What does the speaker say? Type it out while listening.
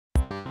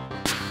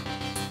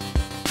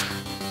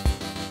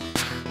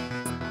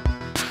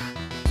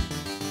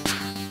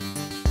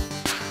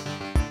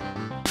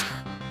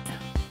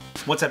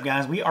What's up,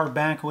 guys? We are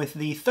back with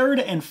the third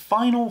and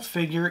final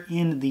figure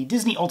in the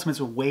Disney Ultimates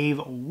Wave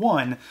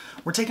 1.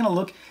 We're taking a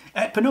look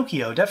at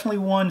Pinocchio. Definitely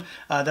one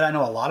that I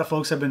know a lot of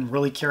folks have been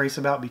really curious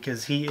about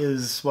because he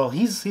is, well,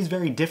 he's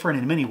very different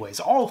in many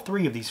ways. All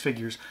three of these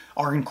figures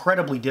are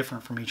incredibly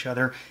different from each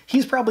other.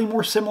 He's probably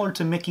more similar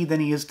to Mickey than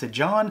he is to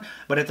John,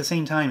 but at the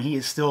same time, he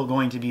is still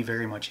going to be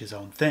very much his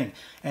own thing.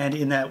 And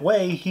in that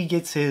way, he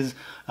gets his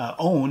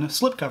own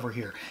slipcover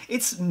here.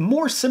 It's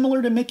more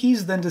similar to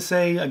Mickey's than to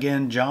say,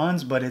 again,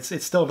 John's, but it's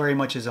still very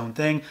much his own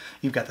thing.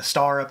 You've got the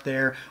star up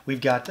there.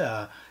 We've got,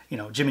 you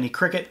know, Jiminy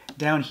Cricket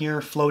down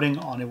here floating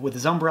on it with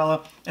his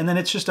umbrella. And then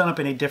it's just done up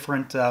in a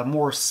different,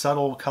 more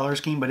subtle color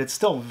scheme, but it's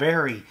still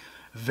very,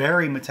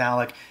 very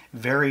metallic,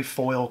 very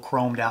foil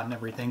chromed out and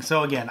everything.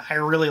 So again, I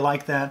really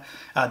like that.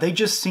 They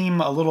just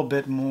seem a little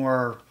bit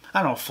more,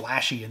 I don't know,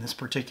 flashy in this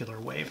particular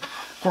wave.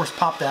 Of course,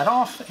 pop that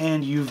off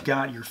and you've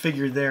got your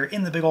figure there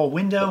in the big old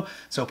window.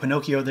 So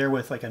Pinocchio there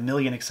with like a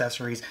million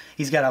accessories.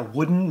 He's got a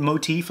wooden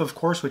motif, of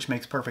course, which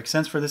makes perfect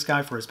sense for this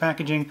guy for his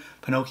packaging.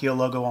 Pinocchio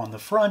logo on the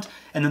front,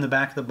 and then the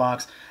back of the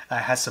box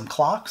has some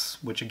clocks,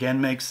 which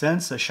again makes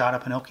sense, a shot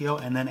of Pinocchio,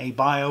 and then a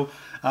bio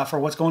for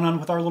what's going on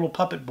with our little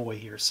puppet boy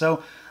here.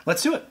 So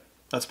let's do it.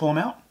 Let's pull him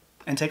out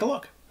and take a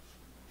look.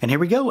 And here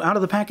we go, out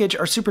of the package,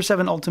 our Super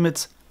 7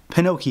 Ultimates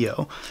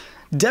Pinocchio.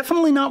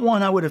 Definitely not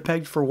one I would have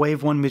pegged for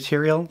Wave 1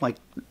 material. Like,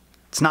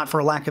 it's not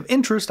for a lack of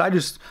interest, I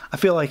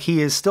feel like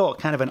he is still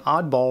kind of an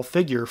oddball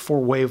figure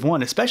for Wave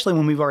 1, especially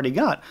when we've already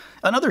got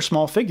another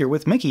small figure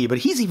with Mickey, but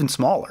he's even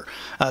smaller.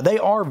 They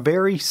are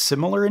very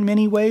similar in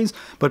many ways,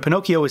 but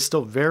Pinocchio is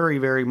still very,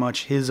 very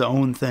much his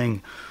own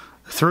thing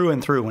through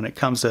and through when it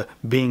comes to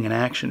being an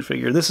action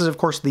figure. This is, of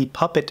course, the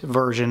puppet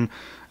version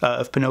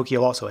of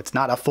Pinocchio also. It's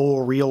not a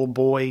full real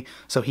boy,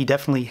 so he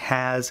definitely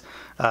has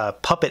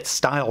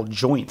puppet-style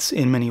joints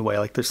in many ways.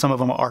 Like, some of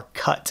them are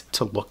cut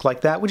to look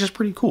like that, which is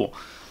pretty cool.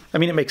 I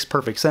mean, it makes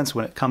perfect sense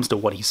when it comes to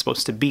what he's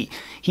supposed to be.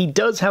 He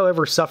does,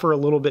 however, suffer a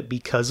little bit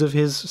because of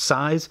his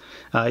size,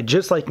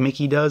 just like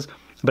Mickey does,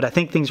 but I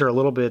think things are a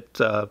little bit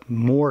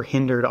more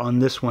hindered on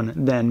this one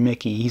than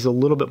Mickey. He's a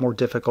little bit more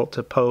difficult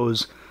to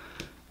pose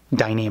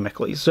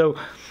dynamically. So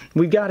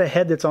we've got a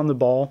head that's on the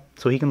ball,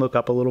 so he can look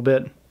up a little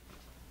bit.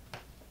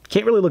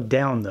 Can't really look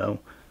down, though.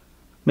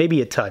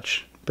 Maybe a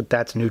touch, but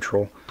that's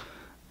neutral.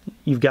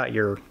 You've got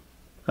your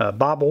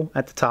bobble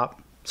at the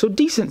top. So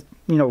decent,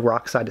 you know,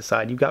 rock side to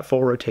side. You've got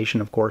full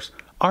rotation, of course.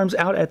 Arms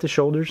out at the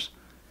shoulders,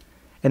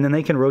 and then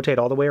they can rotate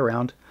all the way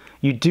around.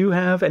 You do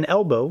have an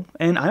elbow,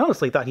 and I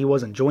honestly thought he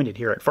wasn't jointed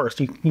here at first.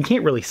 You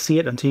can't really see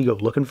it until you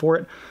go looking for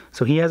it.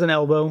 So he has an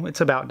elbow.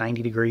 It's about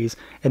 90 degrees,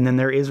 and then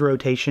there is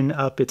rotation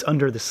up. It's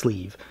under the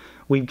sleeve.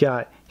 We've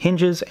got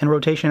hinges and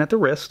rotation at the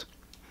wrist.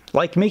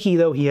 Like Mickey,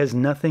 though, he has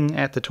nothing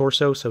at the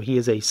torso, so he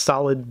is a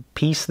solid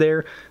piece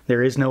there.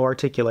 There is no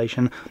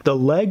articulation. The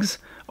legs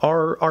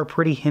are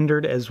pretty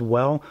hindered as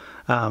well,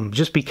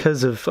 just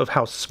because of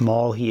how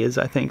small he is,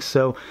 I think.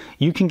 So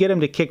you can get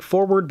him to kick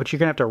forward, but you're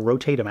going to have to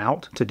rotate him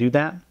out to do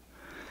that.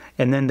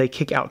 And then they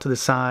kick out to the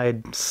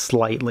side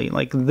slightly.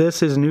 Like,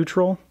 this is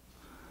neutral,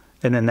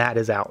 and then that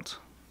is out.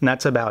 And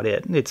that's about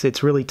it.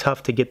 It's really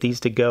tough to get these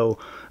to go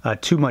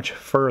too much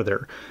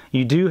further.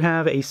 You do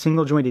have a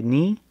single jointed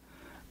knee,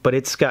 but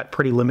it's got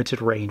pretty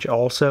limited range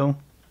also.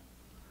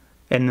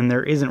 And then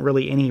there isn't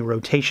really any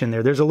rotation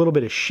there. There's a little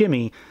bit of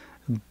shimmy,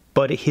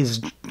 but his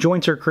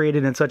joints are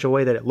created in such a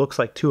way that it looks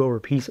like two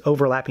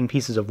overlapping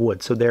pieces of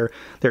wood. So there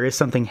is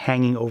something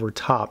hanging over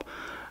top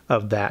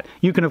of that.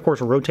 You can, of course,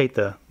 rotate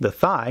the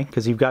thigh,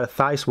 because you've got a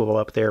thigh swivel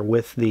up there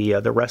with the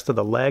rest of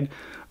the leg,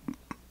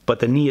 but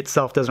the knee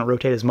itself doesn't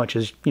rotate as much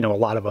as, you know, a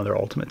lot of other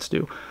Ultimates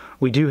do.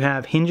 We do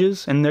have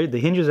hinges, and the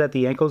hinges at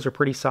the ankles are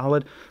pretty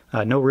solid.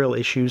 No real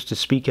issues to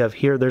speak of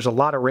here. There's a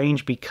lot of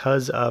range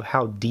because of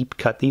how deep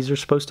cut these are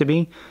supposed to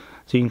be.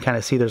 So you can kind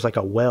of see there's like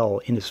a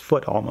well in his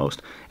foot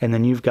almost. And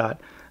then you've got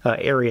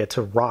area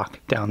to rock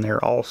down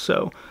there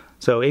also.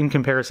 So in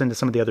comparison to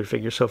some of the other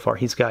figures so far,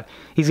 he's got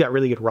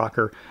really good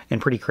rocker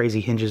and pretty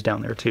crazy hinges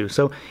down there too.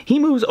 So he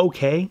moves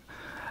okay.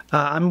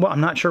 I'm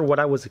not sure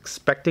what I was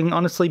expecting,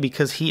 honestly,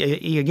 because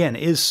he again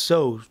is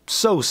so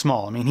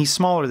small. I mean, he's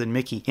smaller than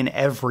Mickey in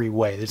every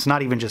way. It's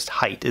not even just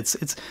height.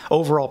 It's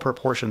overall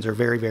proportions are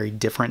very, very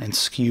different and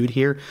skewed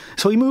here.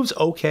 So he moves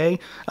okay.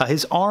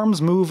 His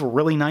arms move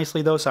really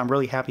nicely, though, so I'm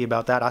really happy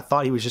about that. I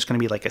thought he was just going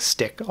to be like a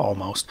stick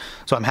almost.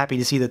 So I'm happy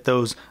to see that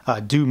those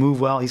do move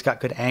well. He's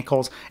got good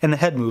ankles, and the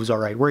head moves all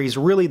right. Where he's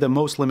really the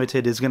most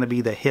limited is going to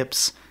be the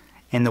hips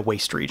and the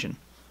waist region.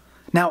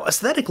 Now,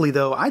 aesthetically,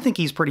 though, I think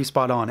he's pretty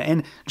spot on,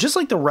 and just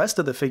like the rest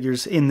of the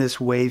figures in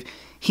this wave,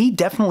 he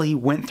definitely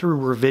went through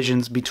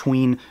revisions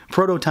between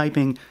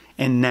prototyping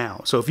and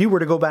now. So if you were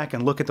to go back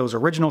and look at those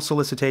original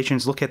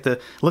solicitations, look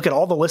at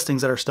all the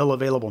listings that are still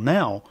available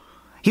now,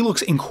 he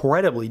looks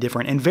incredibly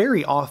different and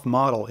very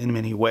off-model in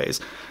many ways.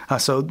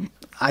 So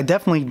I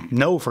definitely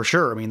know for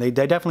sure. I mean, they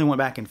definitely went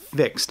back and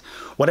fixed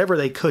whatever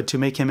they could to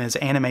make him as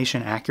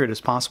animation accurate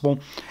as possible.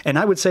 And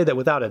I would say that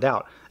without a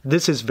doubt,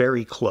 this is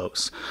very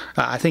close.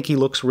 I think he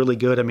looks really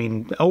good. I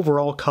mean,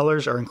 overall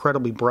colors are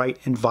incredibly bright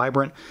and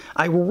vibrant.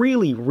 I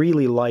really,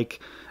 really like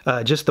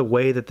just the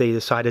way that they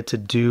decided to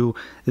do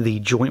the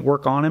joint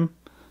work on him.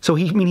 So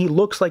he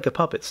looks like a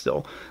puppet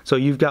still. So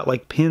you've got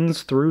like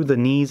pins through the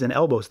knees and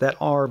elbows that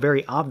are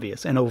very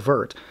obvious and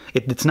overt.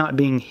 It's not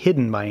being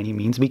hidden by any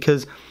means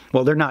because,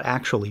 well, they're not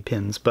actually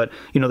pins, but,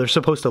 you know, they're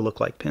supposed to look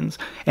like pins.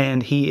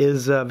 And he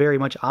is very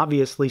much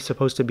obviously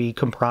supposed to be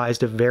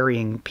comprised of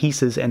varying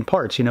pieces and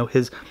parts. You know,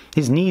 his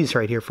knees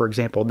right here, for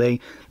example, they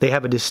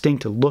have a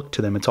distinct look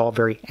to them. It's all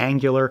very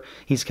angular.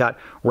 He's got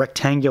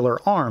rectangular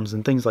arms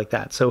and things like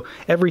that. So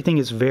everything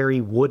is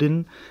very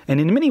wooden and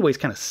in many ways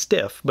kind of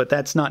stiff, but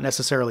that's not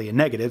necessarily a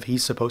negative.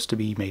 He's supposed to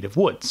be made of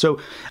wood. So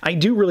I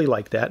do really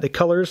like that. The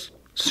colors,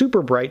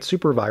 super bright,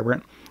 super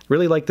vibrant.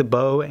 Really like the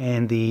bow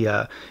and the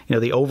you know,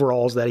 the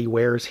overalls that he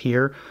wears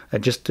here,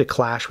 just to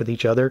clash with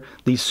each other.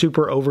 These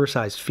super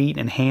oversized feet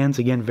and hands,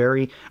 again,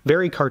 very,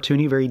 very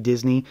cartoony, very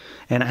Disney.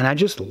 And I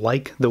just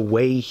like the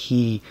way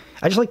he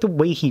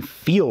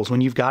feels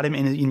when you've got him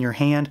in your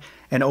hand,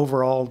 and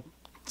overall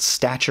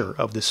stature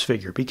of this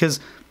figure, because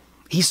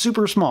he's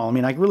super small. I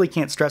mean, I really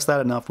can't stress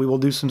that enough. We will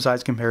do some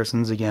size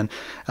comparisons again.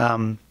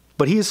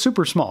 But he is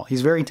super small.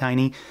 He's very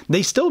tiny.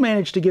 They still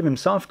managed to give him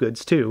soft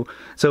goods too.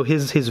 So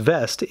his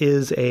vest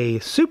is a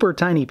super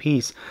tiny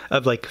piece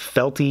of like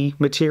felty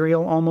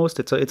material almost.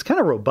 It's kind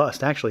of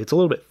robust actually. It's a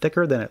little bit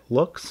thicker than it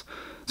looks.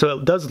 So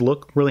it does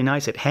look really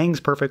nice. It hangs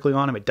perfectly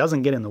on him. It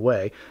doesn't get in the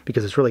way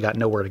because it's really got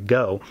nowhere to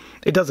go.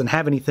 It doesn't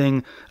have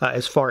anything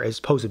as far as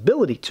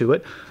posability to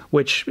it,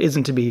 which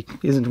isn't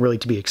really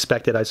to be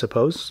expected, I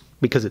suppose,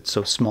 because it's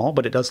so small,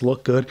 but it does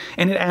look good.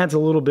 And it adds a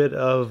little bit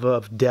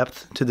of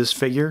depth to this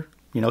figure.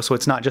 You know, so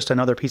it's not just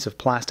another piece of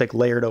plastic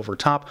layered over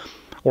top,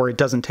 or it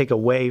doesn't take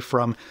away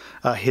from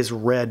his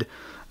red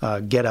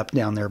getup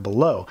down there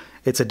below.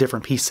 It's a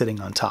different piece sitting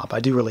on top. I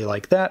do really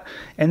like that.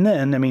 And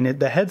then, I mean,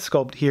 the head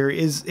sculpt here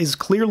is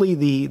clearly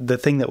the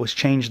thing that was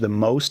changed the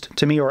most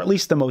to me, or at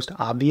least the most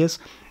obvious,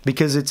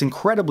 because it's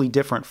incredibly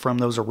different from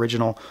those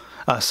original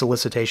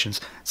solicitations.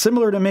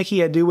 Similar to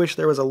Mickey, I do wish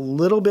there was a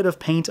little bit of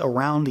paint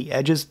around the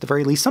edges, at the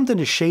very least, something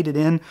to shade it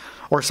in,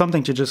 or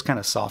something to just kind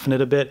of soften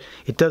it a bit.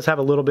 It does have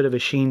a little bit of a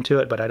sheen to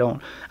it, but I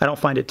don't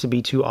find it to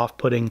be too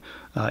off-putting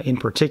in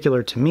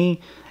particular to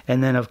me.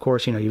 And then, of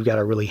course, you know, you've got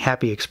a really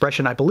happy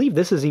expression. I believe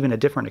this is even a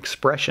different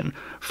expression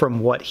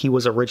from what he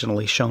was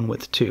originally shown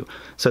with, too.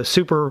 So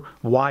super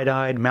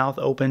wide-eyed, mouth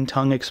open,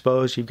 tongue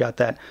exposed. You've got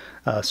that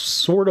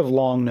sort of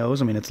long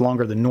nose. I mean, it's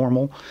longer than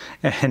normal,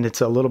 and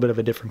it's a little bit of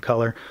a different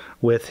color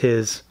with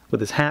his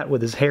hat,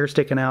 with his hair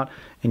sticking out,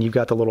 and you've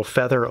got the little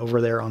feather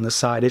over there on the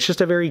side. It's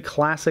just a very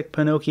classic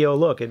Pinocchio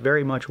look. It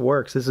very much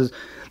works. This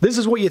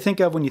is what you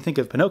think of when you think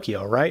of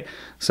Pinocchio, right?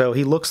 So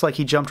he looks like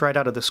he jumped right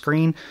out of the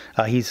screen.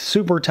 He's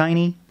super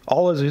tiny.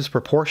 All of his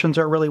proportions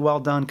are really well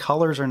done.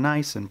 Colors are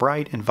nice and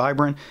bright and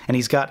vibrant, and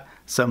he's got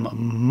some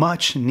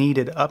much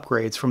needed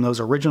upgrades from those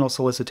original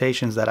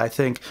solicitations that I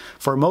think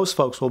for most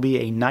folks will be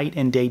a night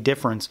and day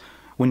difference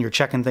when you're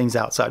checking things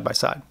out side by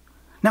side.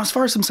 Now, as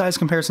far as some size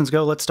comparisons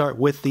go, let's start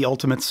with the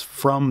Ultimates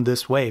from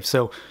this wave.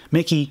 So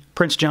Mickey,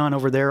 Prince John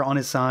over there on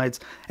his sides,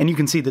 and you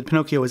can see that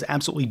Pinocchio is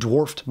absolutely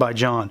dwarfed by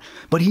John,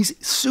 but he's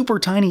super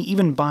tiny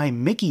even by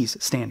Mickey's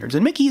standards.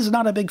 And Mickey is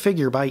not a big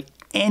figure by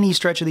any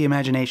stretch of the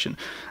imagination.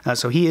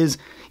 So he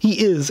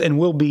is and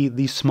will be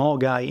the small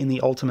guy in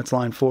the Ultimates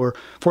line for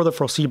the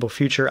foreseeable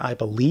future, I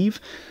believe.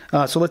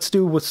 So let's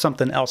do with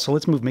something else. So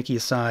let's move Mickey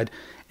aside.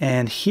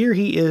 And here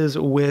he is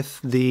with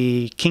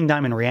the King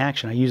Diamond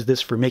reaction. I use this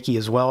for Mickey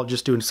as well,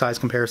 just doing size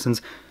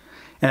comparisons.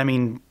 And I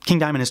mean, King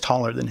Diamond is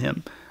taller than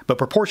him, but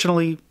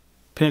proportionally,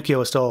 Pinocchio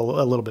is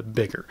still a little bit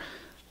bigger.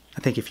 I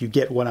think if you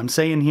get what I'm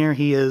saying here,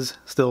 he is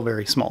still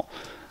very small.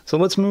 So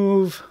let's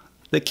move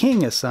the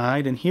King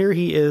aside, and here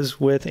he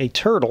is with a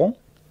turtle.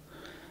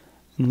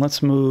 And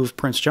let's move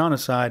Prince John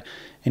aside,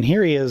 and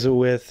here he is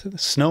with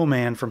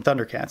Snowman from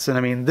Thundercats. And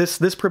I mean, this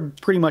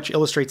pretty much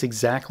illustrates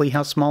exactly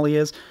how small he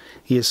is.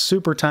 He is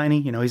super tiny.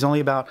 You know, he's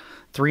only about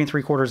 3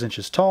 3/4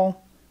 inches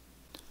tall.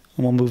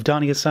 And we'll move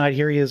Donnie aside.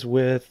 Here he is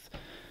with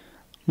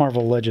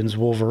Marvel Legends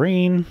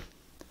Wolverine.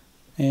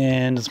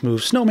 And let's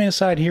move Snowman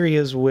aside. Here he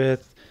is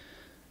with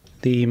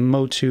the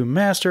Motu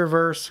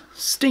Masterverse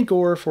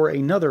Stinkor for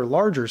another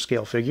larger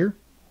scale figure.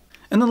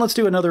 And then let's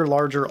do another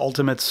larger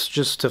Ultimates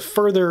just to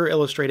further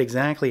illustrate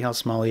exactly how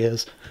small he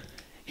is.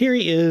 Here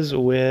he is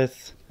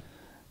with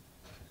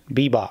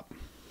Bebop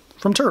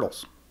from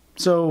Turtles.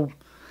 So,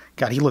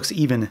 God, he looks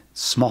even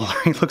smaller.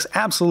 He looks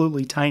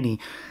absolutely tiny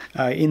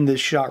in this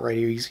shot right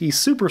here. He's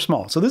super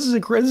small. So this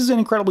is an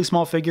incredibly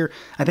small figure.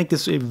 I think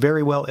this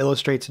very well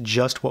illustrates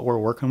just what we're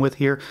working with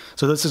here.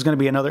 So this is going to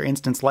be another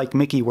instance like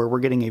Mickey where we're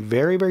getting a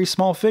very, very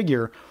small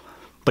figure,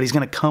 but he's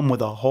going to come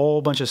with a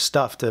whole bunch of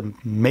stuff to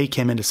make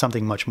him into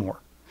something much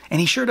more. And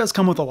he sure does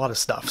come with a lot of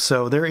stuff.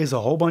 So there is a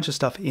whole bunch of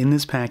stuff in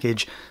this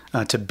package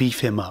to beef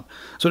him up.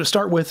 So to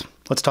start with,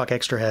 let's talk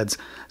extra heads.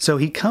 So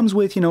he comes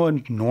with, you know,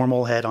 a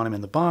normal head on him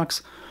in the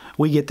box.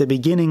 We get the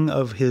beginning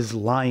of his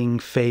lying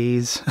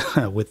phase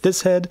with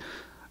this head.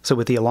 So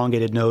with the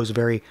elongated nose,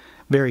 very,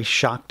 very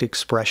shocked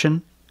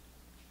expression.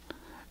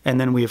 And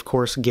then we, of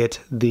course, get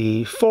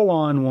the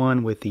full-on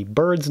one with the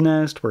bird's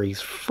nest where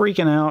he's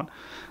freaking out.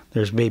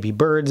 There's baby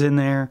birds in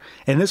there.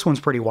 And this one's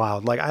pretty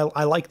wild. Like,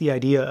 I like the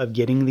idea of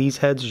getting these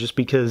heads just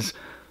because,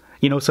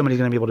 you know, somebody's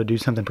going to be able to do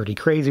something pretty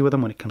crazy with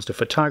them when it comes to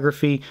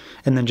photography.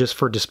 And then just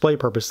for display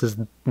purposes,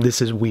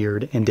 this is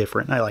weird and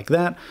different. I like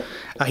that.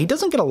 He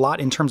doesn't get a lot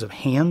in terms of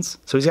hands.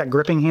 So he's got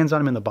gripping hands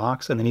on him in the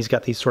box. And then he's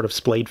got these sort of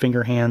splayed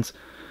finger hands.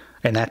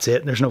 And that's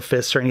it. There's no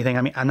fists or anything.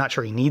 I mean, I'm not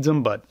sure he needs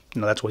them, but,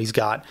 you know, that's what he's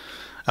got.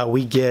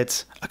 We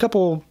get a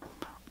couple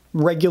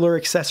regular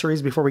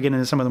accessories before we get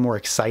into some of the more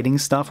exciting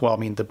stuff. Well, I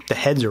mean, the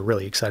heads are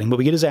really exciting, but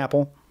we get his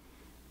apple.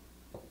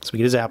 So we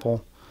get his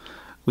apple.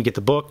 We get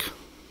the book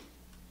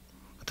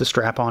with the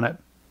strap on it. And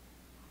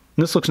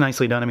this looks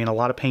nicely done. I mean, a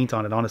lot of paint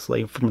on it,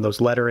 honestly, from those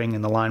lettering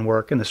and the line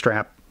work and the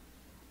strap.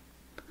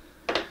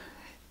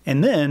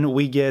 And then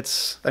we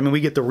get, I mean, we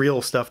get the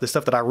real stuff, the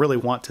stuff that I really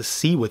want to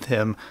see with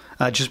him,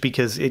 just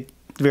because it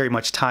very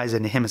much ties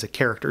into him as a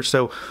character.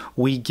 So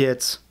we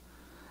get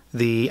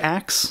the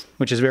axe,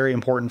 which is very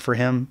important for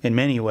him in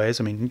many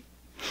ways. I mean,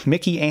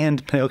 Mickey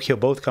and Pinocchio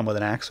both come with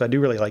an axe, so I do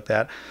really like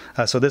that.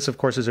 So this, of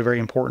course, is a very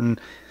important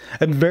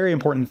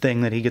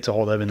thing that he gets a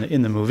hold of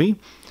in the movie.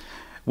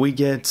 We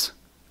get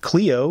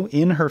Cleo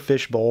in her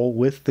fishbowl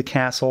with the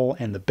castle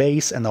and the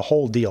base and the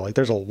whole deal. Like,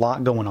 there's a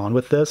lot going on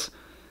with this.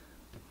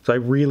 So I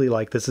really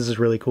like this. This is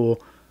really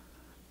cool.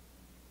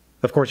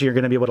 Of course, you're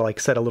going to be able to, like,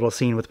 set a little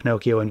scene with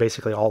Pinocchio and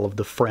basically all of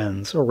the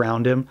friends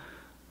around him.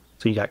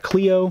 So you got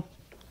Cleo.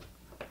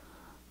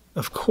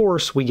 Of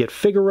course, we get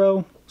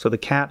Figaro, so the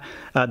cat.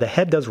 The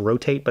head does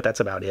rotate, but that's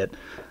about it.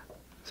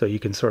 So you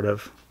can sort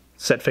of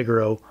set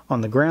Figaro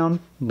on the ground,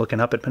 looking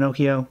up at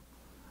Pinocchio.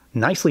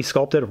 Nicely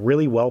sculpted,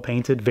 really well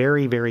painted,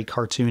 very, very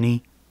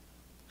cartoony,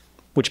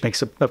 which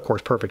makes, of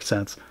course, perfect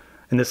sense.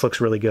 And this looks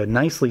really good.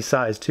 Nicely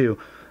sized, too,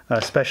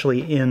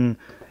 especially in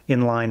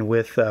line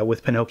with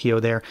Pinocchio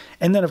there.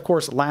 And then, of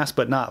course, last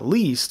but not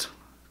least,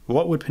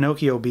 what would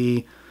Pinocchio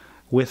be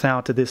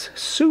without this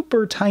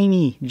super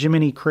tiny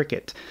Jiminy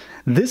Cricket?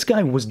 This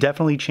guy was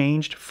definitely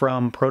changed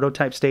from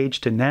prototype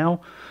stage to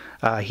now.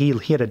 He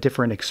had a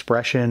different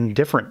expression,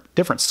 different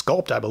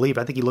sculpt, I believe.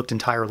 I think he looked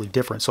entirely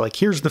different. So, like,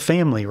 here's the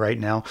family right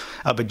now.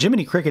 But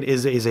Jiminy Cricket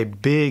is a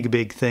big,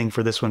 big thing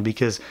for this one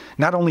because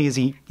not only is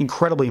he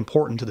incredibly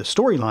important to the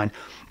storyline,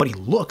 but he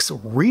looks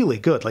really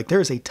good. Like,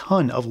 there's a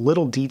ton of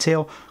little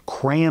detail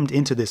crammed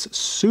into this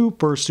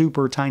super,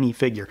 super tiny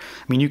figure.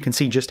 I mean, you can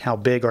see just how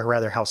big, or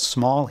rather how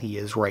small he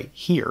is right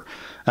here.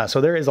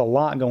 So there is a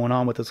lot going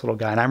on with this little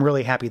guy, and I'm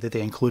really happy that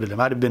they included him.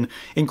 I'd have been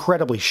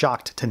incredibly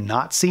shocked to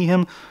not see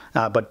him,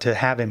 but to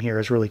have him here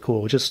is really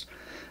cool. Just,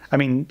 I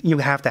mean, you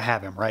have to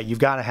have him, right? You've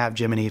got to have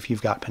Jiminy if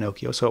you've got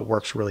Pinocchio, so it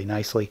works really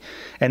nicely.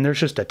 And there's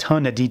just a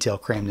ton of detail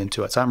crammed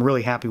into it. So I'm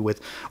really happy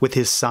with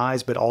his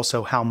size, but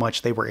also how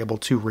much they were able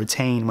to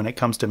retain when it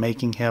comes to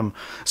making him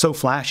so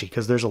flashy,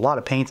 because there's a lot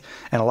of paint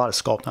and a lot of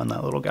sculpt on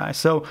that little guy.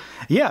 So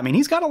yeah, I mean,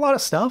 he's got a lot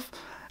of stuff.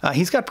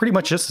 He's got pretty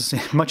much just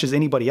as much as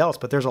anybody else,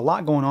 but there's a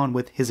lot going on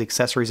with his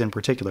accessories in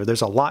particular.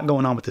 There's a lot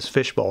going on with this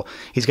fishbowl.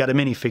 He's got a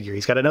minifigure.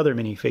 He's got another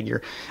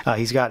minifigure.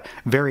 He's got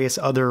various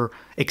other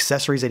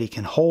accessories that he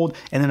can hold.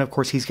 And then, of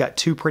course, he's got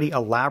two pretty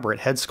elaborate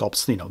head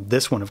sculpts. You know,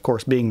 this one, of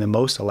course, being the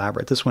most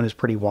elaborate. This one is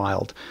pretty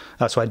wild.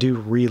 So I do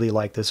really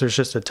like this. There's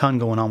just a ton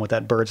going on with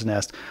that bird's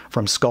nest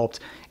from sculpt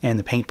and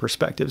the paint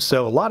perspective.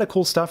 So a lot of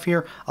cool stuff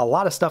here. A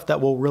lot of stuff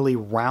that will really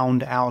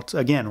round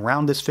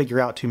this figure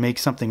out to make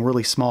something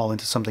really small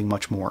into something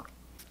much more.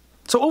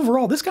 So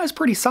overall, this guy's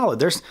pretty solid.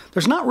 There's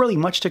not really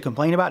much to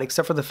complain about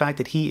except for the fact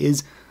that he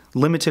is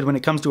limited when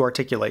it comes to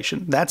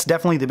articulation. That's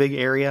definitely the big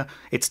area.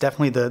 It's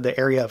definitely the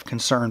area of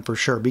concern for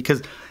sure,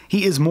 because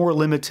he is more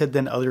limited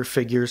than other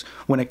figures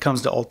when it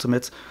comes to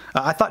Ultimates.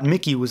 I thought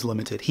Mickey was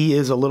limited. He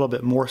is a little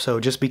bit more so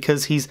just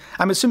because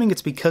I'm assuming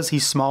it's because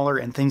he's smaller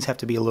and things have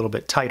to be a little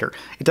bit tighter.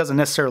 It doesn't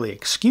necessarily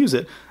excuse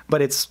it,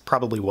 but it's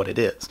probably what it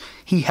is.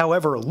 He,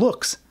 however,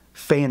 looks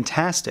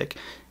fantastic.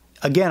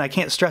 Again, I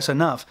can't stress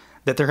enough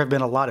that there have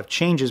been a lot of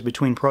changes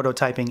between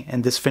prototyping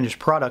and this finished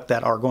product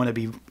that are going to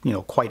be, you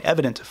know, quite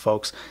evident to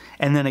folks.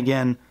 And then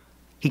again,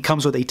 he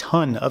comes with a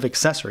ton of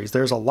accessories.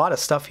 There's a lot of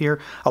stuff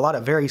here, a lot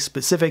of very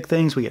specific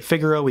things. We get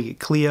Figaro, we get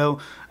Cleo,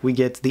 we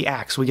get the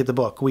axe, we get the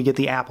book, we get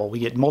the apple, we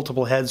get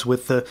multiple heads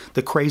with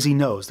the crazy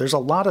nose. There's a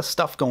lot of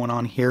stuff going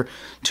on here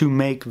to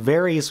make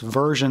various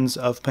versions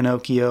of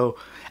Pinocchio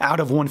out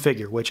of one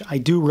figure, which I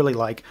do really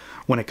like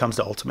when it comes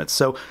to Ultimates.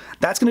 So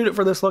that's going to do it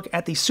for this look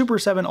at the Super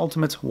 7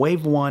 Ultimates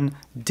Wave 1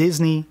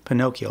 Disney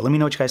Pinocchio. Let me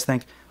know what you guys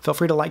think. Feel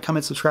free to like,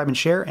 comment, subscribe, and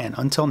share, and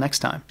until next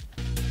time.